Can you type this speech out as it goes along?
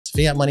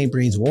Fiat money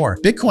breeds war.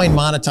 Bitcoin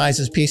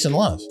monetizes peace and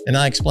love. And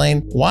I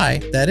explain why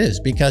that is,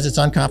 because it's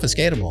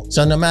unconfiscatable.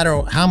 So no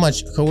matter how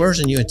much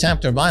coercion you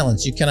attempt or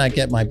violence, you cannot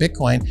get my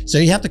Bitcoin. So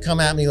you have to come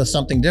at me with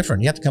something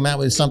different. You have to come out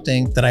with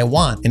something that I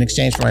want in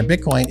exchange for my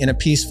Bitcoin in a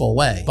peaceful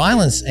way.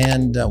 Violence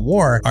and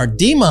war are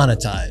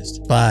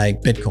demonetized by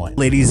Bitcoin.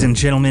 Ladies and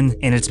gentlemen,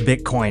 and it's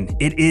Bitcoin.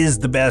 It is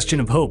the bastion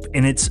of hope,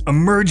 and it's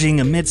emerging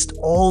amidst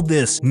all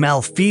this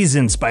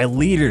malfeasance by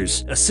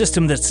leaders, a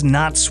system that's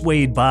not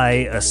swayed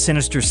by a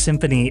sinister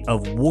symphony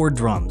of war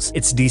drums.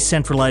 Its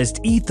decentralized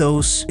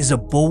ethos is a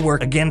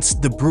bulwark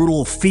against the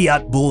brutal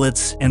fiat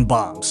bullets and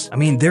bombs. I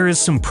mean, there is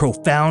some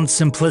profound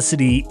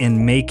simplicity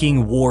in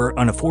making war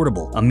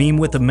unaffordable. A meme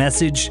with a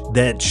message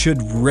that should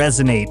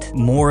resonate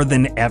more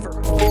than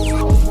ever.